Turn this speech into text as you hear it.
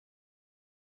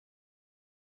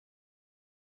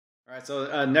All right,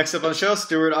 so next up on the show,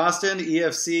 Stuart Austin,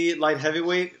 EFC light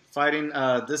heavyweight, fighting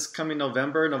this coming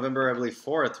November, I believe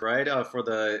 4th, right? For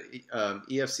the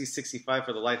EFC 65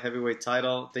 for the light heavyweight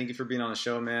title. Thank you for being on the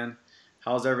show, man.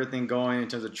 How's everything going in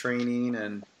terms of training,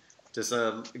 and just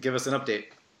give us an update?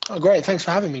 Oh, great. Thanks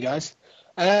for having me, guys.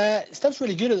 Stuff's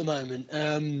really good at the moment.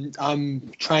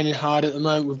 I'm training hard at the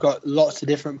moment. We've got lots of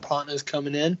different partners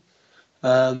coming in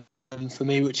for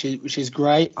me, which is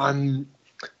great. I'm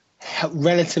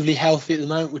relatively healthy at the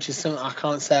moment, which is something I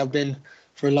can't say I've been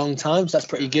for a long time. So that's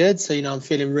pretty good. So I'm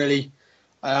feeling really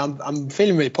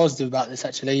positive about this.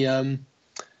 Actually,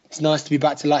 it's nice to be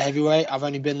back to light heavyweight. I've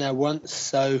only been there once,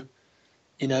 so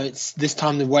it's this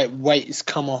time the weight has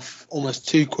come off almost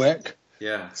too quick.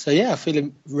 Yeah. So yeah,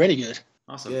 feeling really good.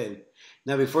 Awesome. Good.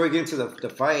 Now, before we get into the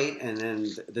fight and then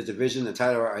the division, the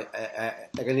title, I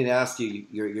need to ask you.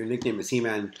 Your nickname is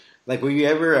He-Man. Like, were you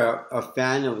ever a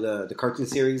fan of the cartoon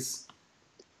series,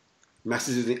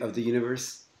 Masters of the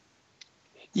Universe?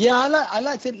 Yeah, I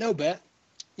liked it a little bit.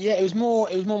 Yeah, it was more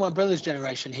my brother's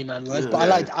generation. He-Man was,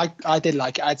 but I did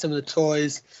like it. I had some of the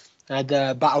toys. I had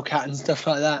Battle Cat and stuff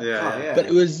like that. Yeah. But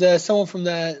it was someone from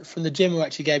the gym who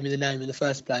actually gave me the name in the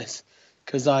first place.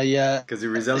 Because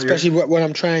you resemble, especially when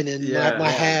I'm training, my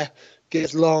hair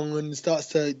gets long and starts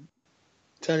to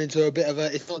turn into a bit of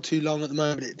a. It's not too long at the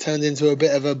moment. It turns into a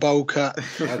bit of a bowl cut.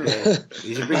 Okay.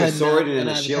 You should bring a sword and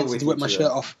a shield with you. To whip my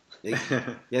shirt off. Yeah,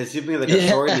 you should bring like a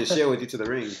sword and a shield with you to the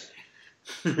ring.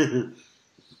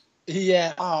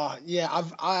 Yeah. Oh, yeah.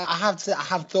 I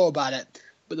have thought about it.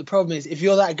 But the problem is, if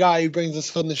you're that guy who brings a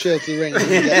sword and a shield to the ring,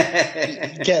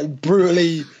 and you get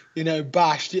brutally,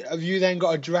 bashed, have you then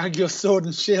got to drag your sword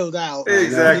and shield out?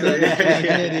 Exactly. Like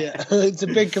an idiot. It's a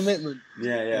big commitment.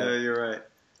 Yeah, you're right.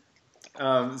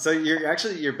 So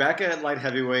you're back at light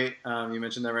heavyweight. You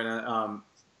mentioned that right now.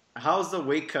 How's the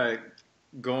weight cut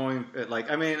going?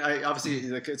 Obviously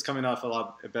it's coming off a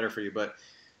lot better for you, but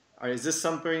is this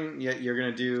something you're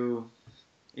gonna do?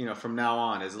 From now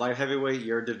on, is light heavyweight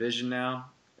your division now,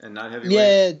 and not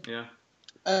heavyweight? Yeah.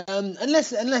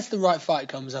 Unless the right fight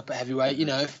comes up at heavyweight,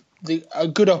 if a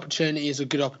good opportunity is a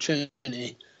good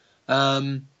opportunity.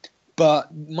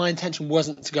 But my intention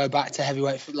wasn't to go back to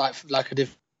heavyweight like I did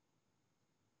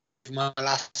for my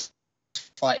last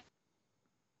fight.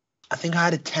 I think I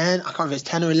had I can't remember if it's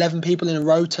 10 or 11 people in a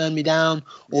row turn me down,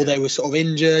 or they were sort of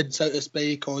injured, so to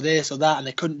speak, or this or that, and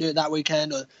they couldn't do it that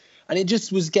weekend, and it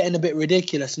just was getting a bit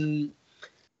ridiculous. And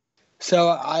so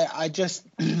I just,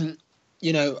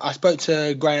 I spoke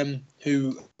to Graham,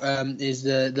 who is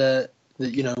the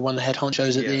one of the head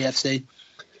honchos at the EFC,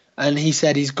 and he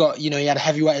said he's got, he had a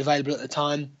heavyweight available at the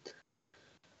time.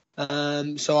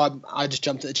 So I just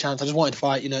jumped at the chance. I just wanted to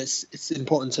fight. It's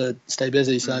important to stay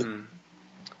busy. So,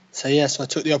 so I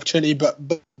took the opportunity. But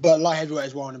light heavyweight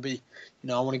is where I want to be.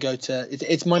 I want to go to.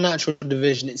 It's my natural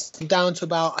division. It's down to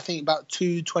about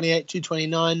 228,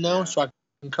 229 now. So I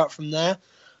can cut from there.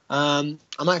 I'm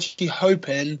actually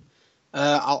hoping.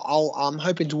 I'm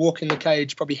hoping to walk in the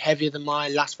cage probably heavier than my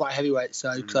last fight heavyweight.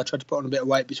 So because I tried to put on a bit of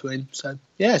weight between. So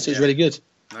it's really good.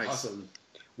 Nice. Awesome.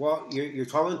 Well, you're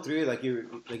 12-3, like you're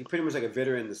pretty much like a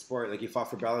veteran in the sport. Like you fought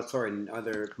for Bellator and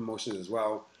other promotions as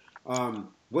well.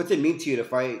 What's it mean to you to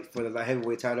fight for the light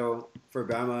heavyweight title for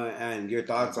Bama, and your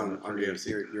thoughts on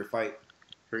your fight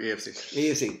for EFC?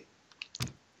 EFC.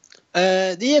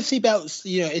 The EFC belts,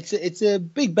 it's a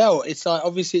big belt. It's like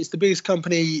obviously it's the biggest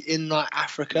company in like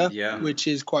Africa, which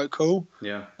is quite cool.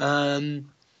 Yeah.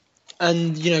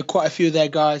 And quite a few of their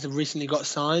guys have recently got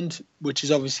signed, which is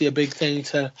obviously a big thing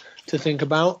to think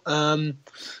about.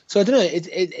 So I don't know.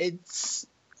 It's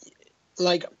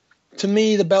like, to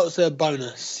me, the belt's a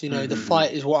bonus. The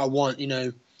fight is what I want.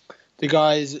 The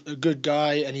guy's a good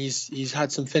guy, and he's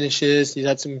had some finishes. He's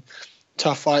had some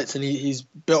tough fights, and he's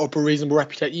built up a reasonable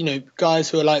reputation. Guys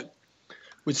who are like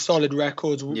with solid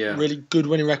records, really good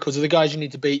winning records, are the guys you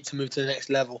need to beat to move to the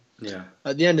next level. Yeah.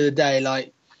 At the end of the day,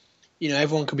 like,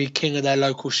 everyone can be king of their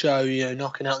local show,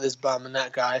 knocking out this bum and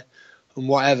that guy and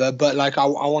whatever. But like, I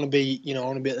want to be, I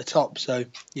want to be at the top. So,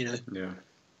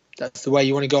 that's the way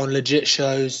you want to go on legit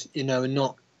shows, and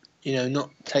not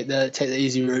take the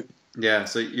easy route. Yeah.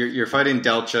 So you're fighting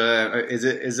Delcha.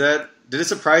 Did it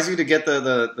surprise you to get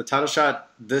the title shot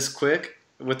this quick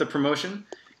with the promotion?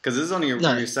 Because this is only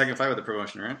your second fight with the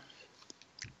promotion, right?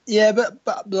 Yeah, but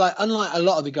like, unlike a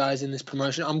lot of the guys in this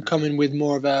promotion, I'm coming with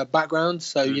more of a background.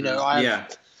 So I'm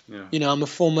a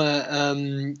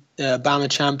former Bama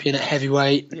champion at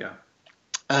heavyweight. Yeah.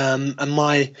 And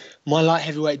my light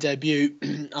heavyweight debut,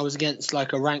 I was against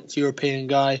like a ranked European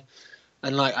guy,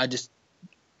 and like I just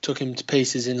took him to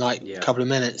pieces in like a couple of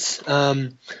minutes.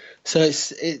 So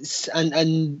it's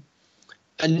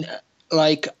and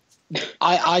like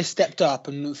I stepped up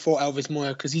and fought Elvis Moya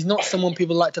because he's not someone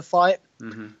people like to fight.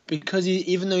 Because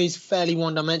even though he's fairly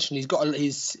one-dimensional,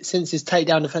 since his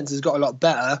takedown defense has got a lot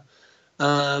better,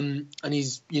 and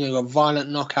he's got violent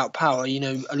knockout power.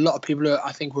 A lot of people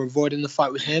I think were avoiding the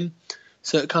fight with him,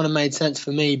 so it kind of made sense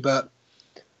for me. But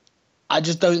I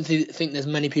just don't think there's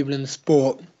many people in the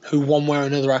sport who one way or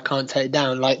another I can't take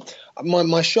down. Like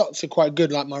my shots are quite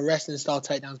good, like my wrestling style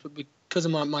takedowns, but because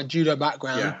of my judo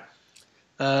background,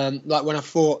 like when I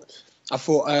fought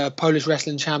a Polish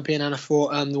wrestling champion, and I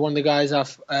fought one of the guys I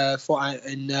fought out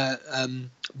in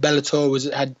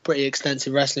Bellator had pretty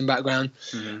extensive wrestling background,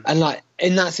 and like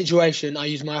in that situation, I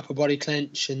used my upper body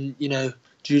clinch and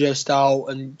judo style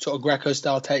and sort of Greco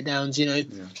style takedowns.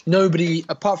 Nobody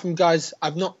apart from guys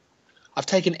I've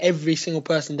taken every single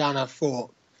person down I've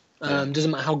fought.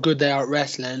 Doesn't matter how good they are at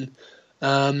wrestling,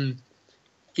 unless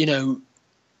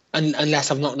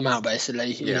I've knocked them out.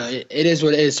 Basically, it is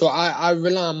what it is. So I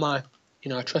rely on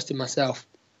I trust in myself.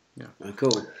 Yeah,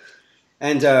 cool.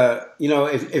 And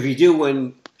if you do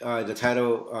win the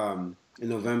title in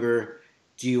November,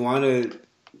 do you want to?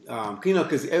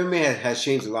 Because MMA has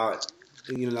changed a lot.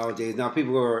 Nowadays, now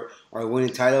people are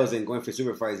winning titles and going for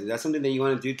super fights. Is that something that you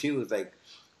want to do too? Is like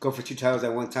go for 2 titles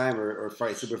at one time or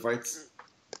fight super fights?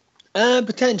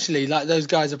 Potentially, like those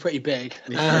guys are pretty big.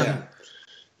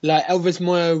 Like Elvis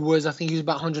Moya I think he was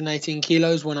about 118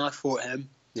 kilos when I fought him.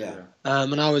 Yeah.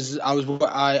 And I was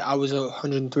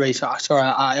 103. So sorry,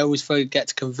 I always forget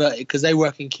to convert it because they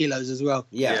work in kilos as well.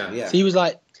 Yeah. So he was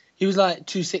like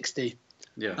 260.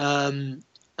 Yeah.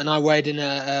 And I weighed in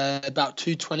about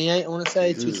 228. I want to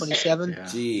say 227.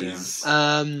 Jeez.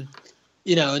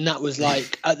 And that was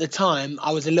like at the time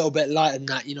I was a little bit lighter than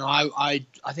that.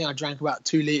 I think I drank about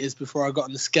 2 liters before I got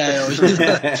on the scale.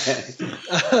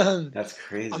 That's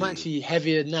crazy. I'm actually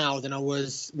heavier now than I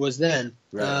was then.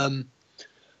 Right.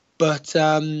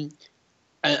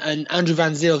 And Andrew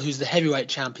Van Zyl, who's the heavyweight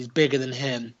champ, is bigger than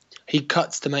him. He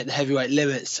cuts to make the heavyweight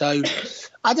limit. So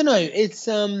I don't know. It's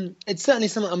certainly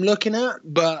something I'm looking at,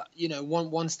 but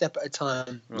one step at a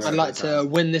time. I'd like to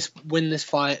win this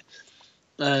fight.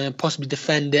 Possibly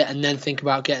defend it and then think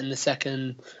about getting the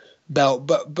second belt.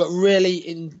 But really,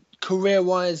 in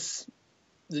career-wise,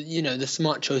 the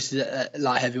smart choice is at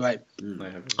light heavyweight.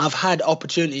 I've had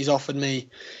opportunities offered me,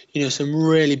 some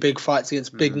really big fights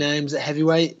against big names at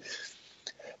heavyweight,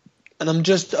 and I'm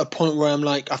just at a point where I'm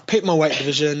like, I've picked my weight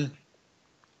division,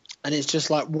 and it's just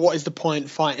like, what is the point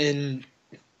fighting,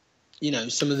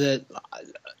 some of the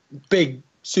big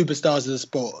superstars of the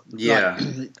sport? Yeah.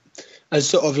 As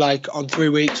sort of like on 3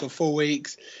 weeks or 4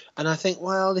 weeks, and I think,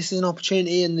 well, this is an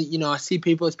opportunity, and I see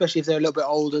people, especially if they're a little bit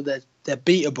older, they're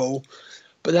beatable.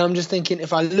 But then I'm just thinking,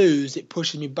 if I lose, it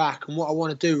pushes me back, and what I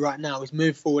want to do right now is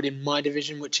move forward in my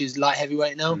division, which is light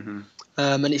heavyweight now,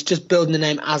 and it's just building the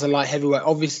name as a light heavyweight.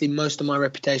 Obviously, most of my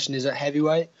reputation is at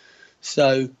heavyweight,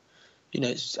 so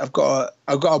I've got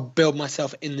to build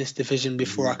myself in this division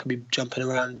before I can be jumping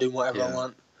around and doing whatever I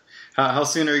want. How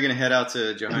soon are you going to head out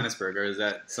to Johannesburg, or is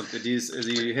that something? Is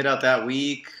you head out that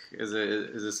week? Is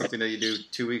it something that you do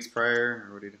 2 weeks prior,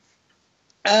 or what do you do?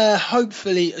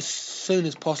 Hopefully as soon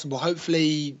as possible.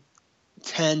 Hopefully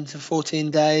 10 to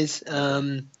 14 days,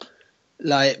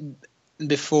 like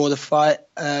before the fight.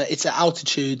 It's at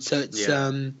altitude, so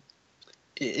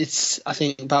it's I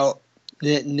think about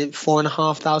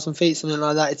 4,500 feet, something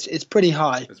like that. It's pretty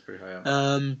high. It's pretty high.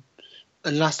 Yeah.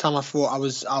 And last time I fought, I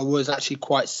was actually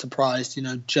quite surprised,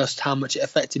 just how much it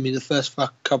affected me the first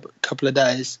couple of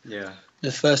days. Yeah.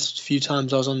 The first few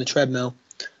times I was on the treadmill,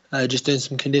 just doing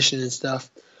some conditioning and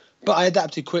stuff. But I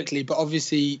adapted quickly. But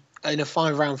obviously, in a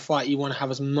 5-round fight, you want to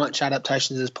have as much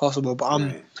adaptations as possible.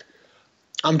 But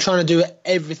I'm trying to do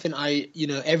everything I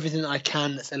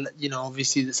can. That's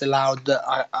obviously that's allowed. That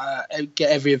I get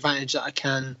every advantage that I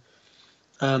can.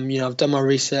 I've done my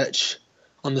research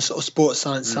on the sort of sports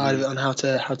science side of it, on how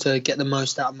to get the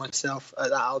most out of myself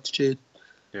at that altitude.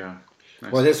 Yeah.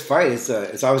 Nice. Well, this fight it's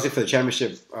obviously for the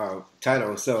championship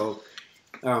title. So,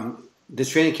 this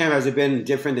training camp, has it been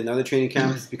different than other training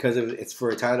camps because it's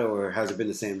for a title, or has it been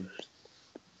the same?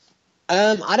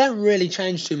 I don't really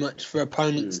change too much for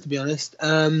opponents, to be honest.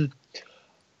 I'm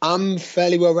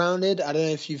fairly well rounded. I don't know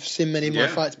if you've seen many of my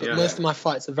fights, but most of my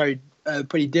fights are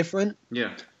pretty different.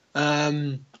 Yeah.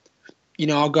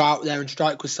 I'll go out there and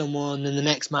strike with someone, and the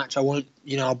next match I won't,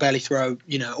 I'll barely throw,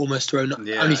 almost throw,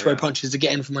 only throw punches to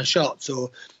get in for my shots,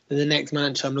 or in the next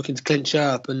match I'm looking to clinch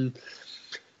up, and,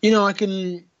 I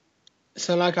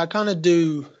kind of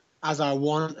do as I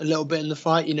want a little bit in the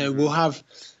fight. We'll have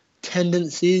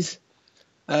tendencies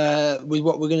with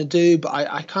what we're going to do, but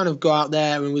I kind of go out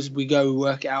there and we go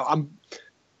work it out.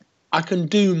 I can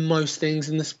do most things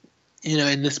in this,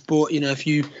 in the sport. If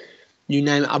you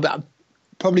name it,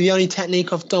 probably the only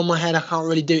technique off the top of my head I can't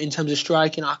really do in terms of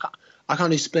striking. I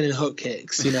can't do spinning hook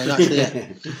kicks. That's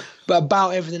it. But about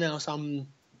everything else,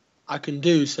 I can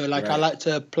do. So like I like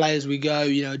to play as we go.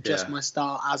 Adjust my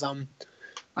style as I'm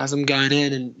going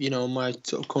in, and on my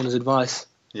sort of corner's advice.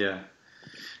 Yeah.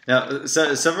 Now,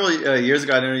 several years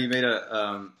ago, I know you made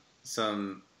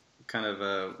some kind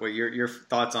of what your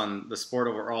thoughts on the sport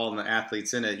overall and the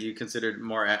athletes in it. You considered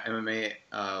more MMA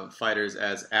fighters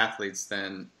as athletes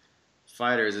than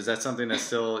fighters. Is that something that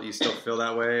you still feel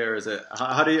that way, or is it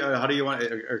how do you want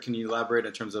it, or can you elaborate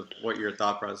in terms of what your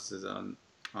thought process is on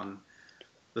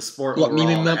the sport overall? You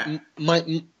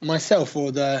mean myself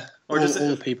or just all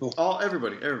the people?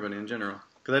 Everybody in general.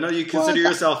 Because I know you consider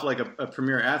yourself like a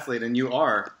premier athlete, and you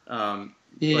are. But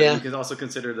you can also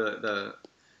consider the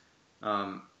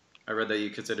I read that you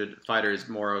considered fighters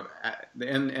more of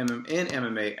in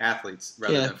MMA athletes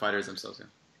rather than fighters themselves. Yeah.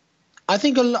 I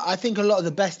think a lot of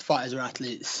the best fighters are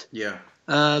athletes. Yeah.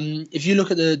 If you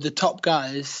look at the top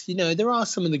guys, there are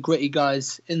some of the gritty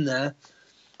guys in there.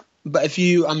 But if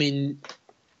you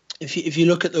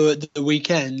look at the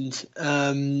weekend, just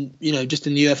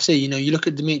in the UFC, you look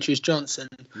at Demetrius Johnson.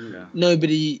 Yeah.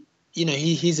 Nobody,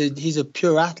 he's a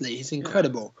pure athlete. He's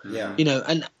incredible. Yeah.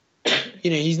 And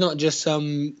he's not just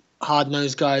some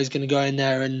hard-nosed guy who's going to go in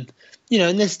there and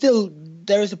and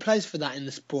there is a place for that in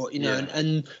the sport,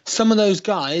 and some of those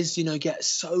guys, get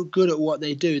so good at what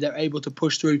they do, they're able to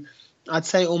push through. I'd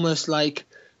say almost like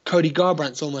Cody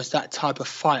Garbrandt's almost that type of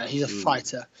fighter. He's a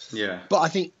fighter. Yeah. But I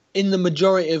think in the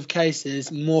majority of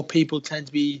cases, more people tend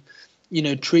to be,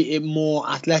 treated more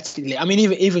athletically. I mean,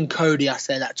 even Cody, I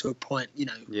say that to a point.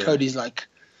 Cody's like,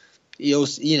 he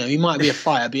also, he might be a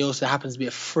fighter, but he also happens to be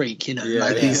a freak.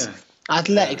 He's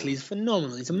athletically, he's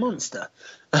phenomenal. He's a monster.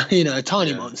 A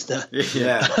tiny monster.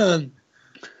 Yeah.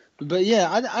 But yeah,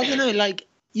 I don't know. Like,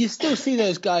 you still see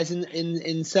those guys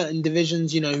in certain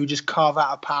divisions, who just carve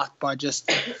out a path by just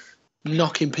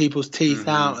knocking people's teeth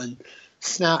out and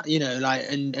snap,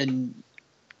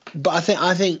 but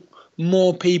I think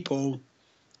more people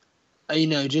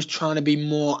are, just trying to be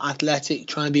more athletic,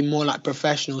 trying to be more like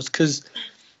professionals, because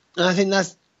I think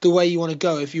that's the way you want to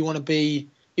go. If you want to be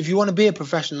a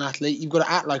professional athlete, you've got to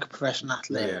act like a professional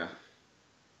athlete. Yeah.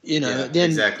 At the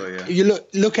end, exactly. Yeah. If you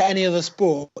look at any other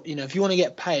sport, if you want to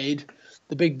get paid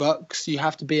the big bucks, you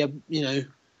have to be be a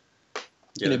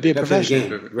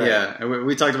professional. Right. Yeah, and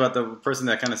we talked about the person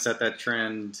that kind of set that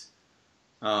trend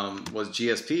was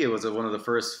GSP. It was one of the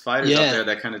first fighters out there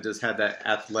that kind of just had that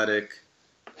athletic,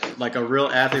 like a real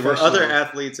athlete, where other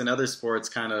athletes in other sports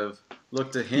kind of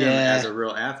looked to him as a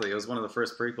real athlete. It was one of the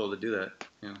first people to do that.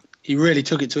 Yeah. He really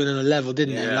took it to another level,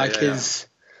 didn't he?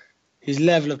 His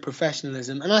level of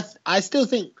professionalism. And I still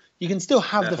think you can still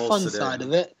have the fun side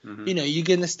of it. Mm-hmm. You're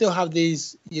going to still have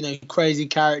these, crazy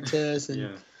characters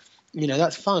and,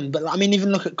 that's fun. But, I mean,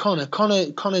 even look at Conor.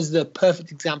 Conor's the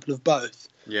perfect example of both.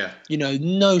 Yeah.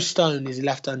 No stone is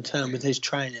left unturned with his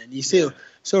training. You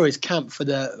saw his camp for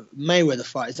the Mayweather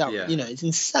fight. It's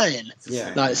insane.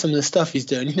 Yeah. Like some of the stuff he's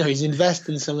doing. He's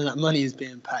investing some of that money he's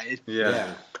being paid.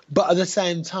 Yeah. But at the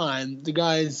same time, the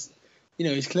guy's,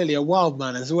 he's clearly a wild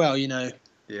man as well. Yeah.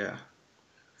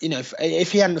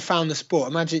 If he hadn't found the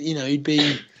sport, imagine, he'd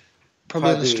be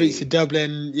probably on the streets of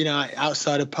Dublin,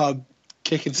 outside a pub,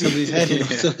 kicking somebody's head in or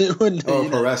something, wouldn't he? Or a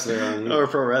pro wrestler. Or a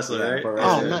pro wrestler, right? Pro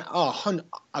wrestler. Man,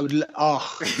 I would.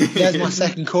 There's my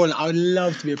second calling. I would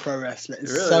love to be a pro wrestler.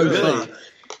 It's really? Fun.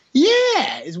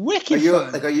 Yeah, it's wicked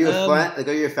fun. Are you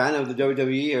a fan of the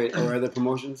WWE or other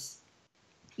promotions?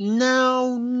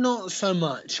 No, not so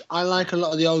much. I like a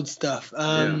lot of the old stuff.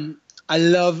 I'll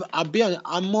be honest,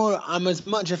 I'm as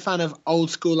much a fan of old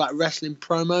school like wrestling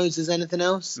promos as anything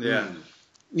else. Yeah.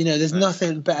 There's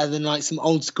nothing better than like some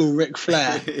old school Ric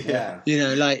Flair. Yeah.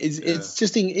 It's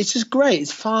just great.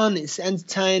 It's fun. It's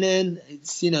entertaining.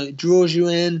 It's it draws you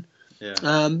in. Yeah.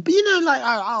 But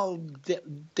I'll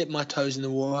dip my toes in the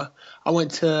water. I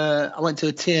went to a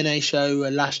TNA show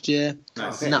last year,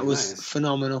 and that was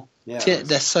phenomenal. Yeah,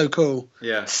 they're so cool.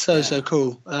 Yeah. So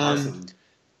cool. Awesome.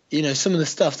 Some of the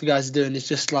stuff the guys are doing is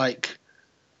just like,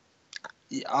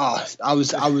 I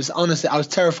was honestly, I was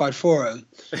terrified for him.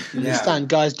 Stand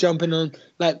guys jumping on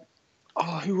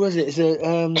who was it? It's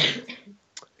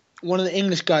one of the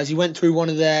English guys. He went through one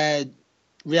of their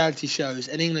reality shows,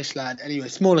 an English lad. Anyway,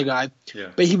 smaller guy. Yeah.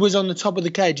 But he was on the top of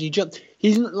the cage. He jumped.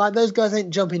 He's like those guys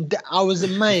ain't jumping. I was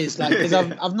amazed, because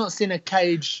I've not seen a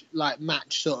cage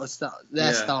match sort of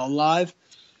style live.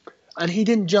 And he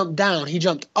didn't jump down. He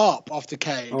jumped up off the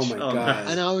cage. Oh my god!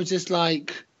 And I was just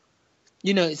like,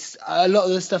 you know, it's a lot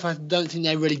of the stuff I don't think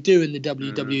they really do in the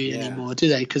WWE anymore, do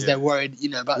they? Because they're worried, you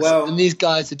know, about. And these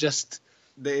guys are just.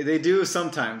 They do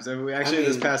sometimes. And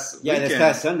this past weekend, this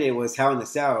past Sunday was Hell in a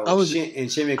Cell.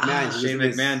 And Shane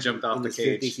McMahon jumped off the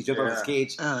cage. He jumped off his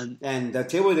cage, and the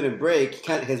table didn't break.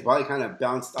 His body kind of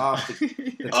bounced off the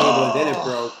table, and then it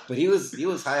broke. But he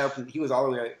was high up. He was all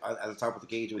the way at the top of the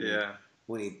cage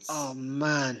when he oh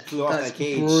man, flew off that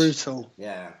cage. Brutal.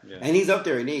 Yeah, and he's up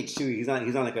there in age too. He's not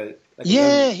like a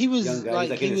he was young guy.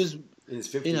 Like he was in his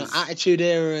 50s. You know, Attitude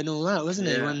Era and all that, wasn't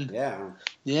it?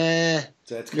 Yeah.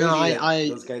 So it's crazy.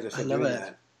 Those guys are still doing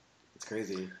that. It's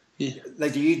crazy. Yeah.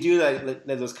 Like, do you do like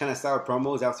those kind of style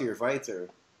promos after your fights, or?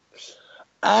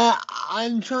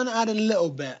 I'm trying to add a little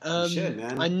bit. You should,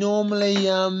 man. I normally you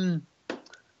know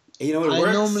what it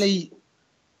works? Normally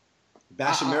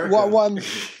bash America. What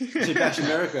should bash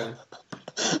America.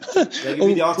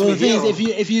 The thing is,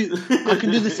 if you, I can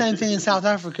do the same thing in South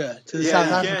Africa to the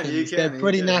South Africans. They're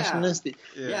pretty nationalistic.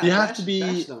 Yeah. You have to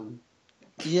be.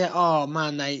 Yeah. Oh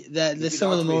man, there's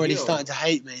some of them already starting to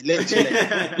hate me. Literally,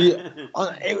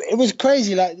 it was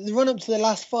crazy. Like the run up to the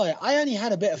last fight, I only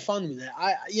had a bit of fun with it.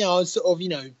 I was sort of,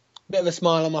 bit of a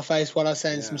smile on my face while I was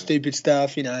saying some stupid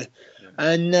stuff,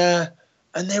 and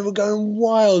they were going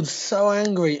wild, so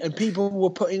angry, and people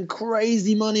were putting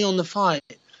crazy money on the fight.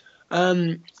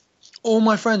 All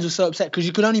my friends were so upset because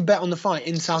you could only bet on the fight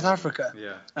in South Africa.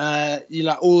 Yeah.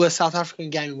 All the South African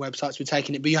gaming websites were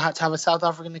taking it, but you had to have a South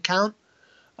African account.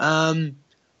 And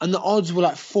the odds were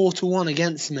like 4-1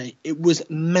 against me. It was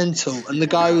mental. And the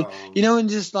guy, and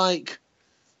just like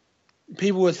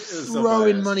people were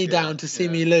throwing money down to see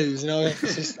me lose. And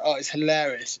it's just, it's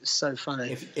hilarious. It's so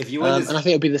funny. If you win and I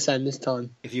think it'll be the same this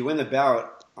time. If you win the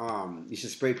bout, you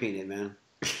should spray paint it, man.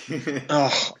 NWO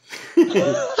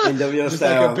just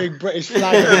style. Like a big British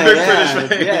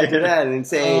flag. Do that and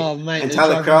say, and tell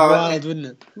the crowd, wild, wouldn't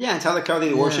it? Yeah, and tell the crowd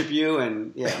they worship you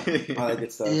and all that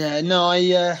good stuff. Yeah, no,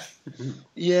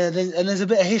 there's a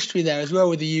bit of history there as well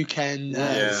with the UK and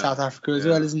South Africa as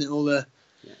well, isn't it? All the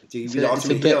you be the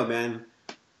ultimate heel, man.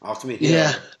 Ultimate heel.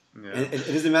 Yeah. And it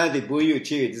doesn't matter if they boo you or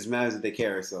cheer; it just matters if they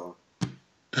care. So.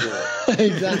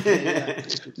 Exactly. Yeah.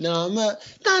 No,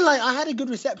 I had a good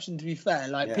reception, to be fair.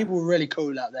 People were really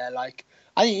cool out there. Like,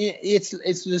 I think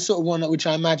it's the sort of one which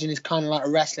I imagine is kind of like a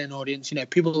wrestling audience.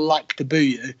 people like to boo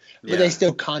you, but they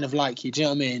still kind of like you. Do you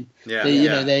know what I mean?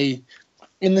 Yeah. They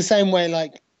in the same way,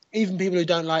 like even people who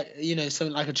don't like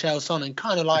something like a Chael Sonnen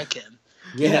kind of like him.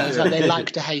 It's like they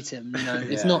like to hate him.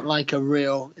 It's not like a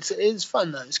real. It's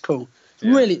fun though. It's cool.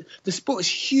 Yeah. Really, the sport is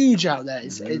huge out there.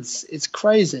 It's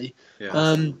crazy.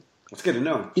 Yeah. It's good to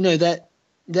know.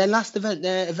 Their last event,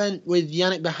 their event with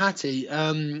Yannick Bahati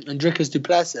and Dricus du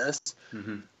Plessis,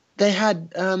 they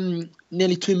had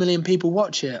nearly 2 million people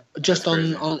watch it just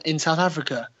on in South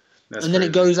Africa. And then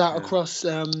it goes out across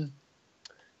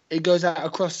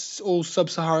all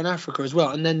sub-Saharan Africa as well,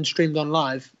 and then streamed on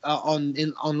live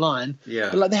online.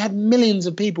 Yeah. But they had millions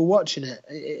of people watching it.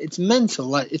 It's mental.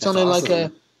 Like it's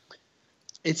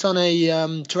It's on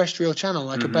a terrestrial channel,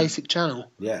 like a basic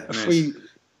channel. Yeah, a free.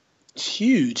 It's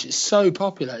huge. It's so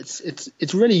popular.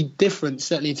 It's really different,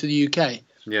 certainly to the UK.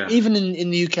 Yeah. Even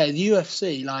in the UK, the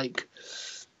UFC,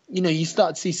 you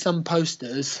start to see some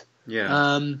posters.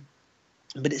 Yeah.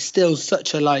 But it's still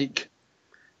such a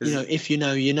if you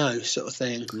know, you know, sort of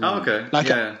thing. Oh, okay.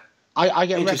 I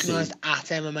get recognised at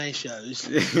MMA shows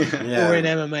or in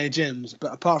MMA gyms,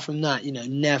 but apart from that,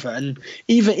 never. And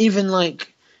even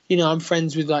I'm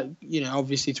friends with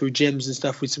obviously through gyms and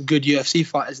stuff with some good UFC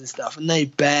fighters and stuff, and they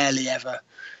barely ever,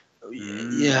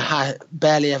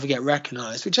 barely ever get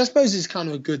recognised, which I suppose is kind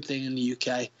of a good thing in the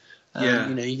UK.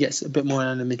 You get a bit more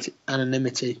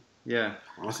anonymity. Yeah.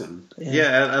 Awesome.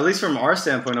 Yeah, at least from our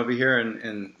standpoint over here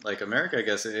in America, I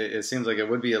guess it seems like it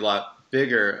would be a lot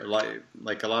bigger.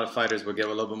 Like a lot of fighters would get a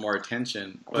little bit more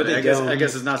attention, but I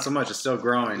guess it's not so much. It's still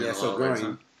growing. Yeah, it's still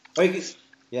growing.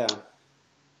 Yeah.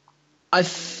 I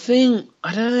think,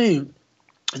 I don't know,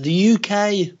 the UK,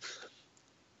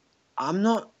 I don't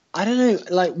know,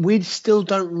 we still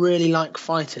don't really like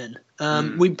fighting.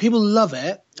 People love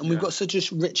it, and we've got such a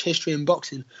rich history in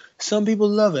boxing. Some people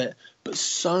love it, but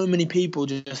so many people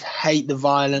just hate the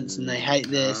violence, and they hate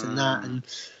this and that, and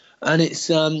it's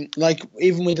even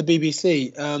with the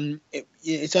BBC,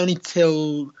 it's only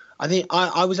till I think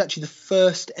I was actually the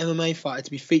first MMA fighter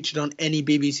to be featured on any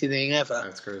BBC thing ever.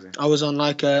 That's crazy. I was on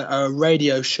a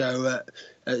radio show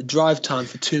at drive time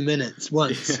for 2 minutes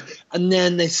once, and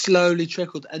then they slowly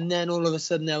trickled, and then all of a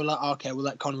sudden they were like, okay, we'll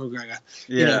let Conor McGregor,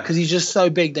 because he's just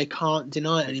so big they can't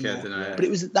deny it anymore.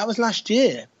 But that was last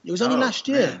year. It was only last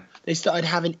year they started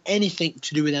having anything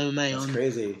to do with MMA That's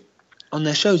crazy. on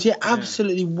their shows. Yeah,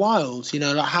 absolutely wild. You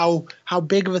know, like how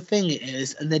big of a thing it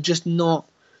is, and they're just not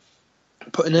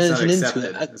putting anything into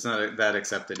it. It's not that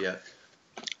accepted yet.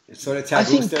 It's sort of taboo. I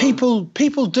think still.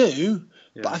 people do,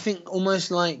 but I think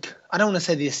almost like, I don't want to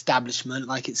say the establishment,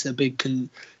 like it's a big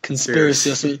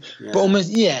conspiracy or something, but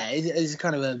almost it's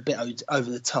kind of a bit over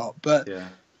the top. But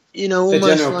you know, almost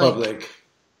the general like, public.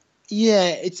 Yeah,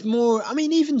 it's more. I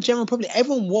mean, even general public,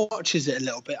 everyone watches it a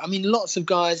little bit. I mean, lots of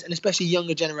guys, and especially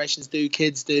younger generations do,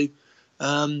 kids do.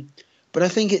 But I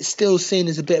think it's still seen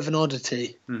as a bit of an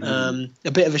oddity, a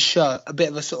bit of a show, a bit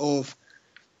of a sort of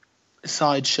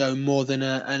sideshow more than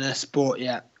a sport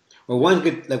yet. Well, one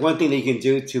thing that you can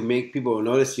do to make people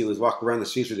notice you is walk around the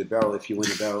streets with a belt if you win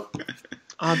the belt.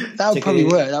 That would probably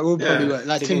work. That would probably work.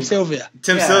 Like Tim Sylvia.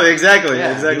 Sylvia, exactly.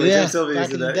 Yeah, Tim Sylvia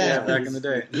used that. Yeah, back in the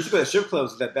day. You should go to strip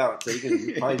clubs with that belt, so you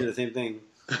can probably do the same thing.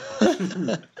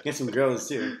 Get some girls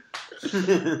too.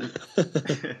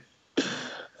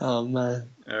 Oh man!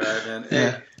 All right, man.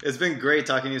 Hey, it's been great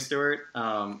talking to you, Stuart.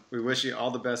 We wish you all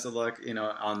the best of luck. You know,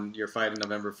 on your fight on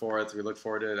November 4th. We look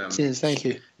forward to it. Cheers, thank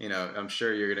you. You know, I'm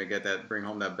sure you're gonna bring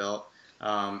home that belt.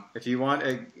 If you want,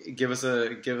 give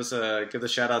the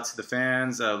shout out to the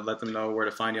fans. Let them know where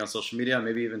to find you on social media.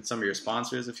 Maybe even some of your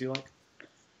sponsors, if you like.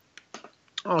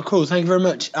 Oh, cool. Thank you very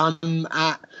much. I'm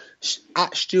at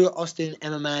Stuart Austin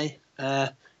MMA.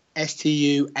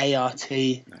 Stuart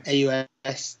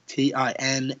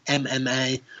Austin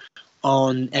MMA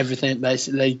on everything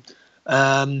basically.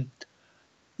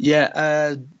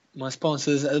 My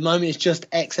sponsors at the moment is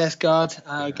just XS Guard,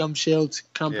 Gum Shield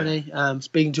company.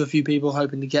 Speaking to a few people,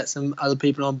 hoping to get some other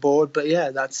people on board. But yeah,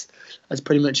 that's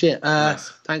pretty much it. Nice.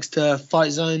 Thanks to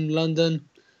Fight Zone London,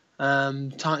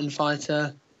 Titan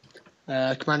Fighter,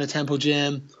 Commander Temple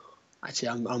Gym. Actually,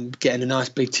 I'm getting a nice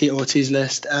big T Ortiz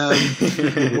list.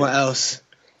 What else?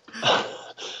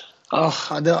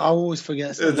 I always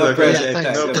forget. No pressure.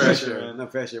 No pressure, man. No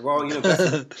pressure. Well, you know,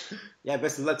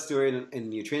 best of luck, Stuart,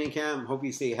 in your training camp. Hope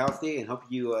you stay healthy and hope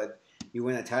you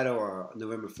win that title on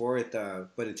November 4th.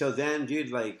 But until then,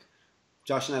 dude, like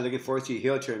Josh and I are looking forward to your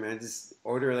heel turn, man. Just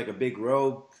order like a big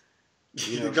robe.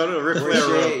 You know, go to the Ric Flair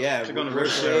robe. Yeah, go to the Ric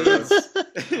Flair robe.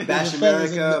 Bash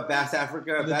America, Bash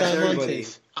Africa, Bash everybody.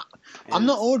 I'm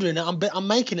not ordering it. I'm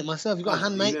making it myself. You've got to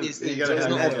hand make these things. So it's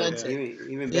not authentic.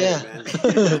 Even better, man.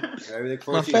 I look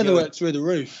my featherwork's through the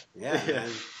roof. Yeah, man.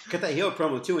 Cut that heel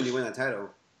promo too when you win that title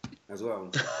as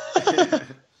well.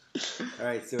 All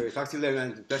right, so talk to you later,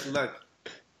 man. Best of luck.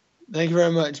 Thank you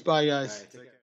very much. Bye, guys.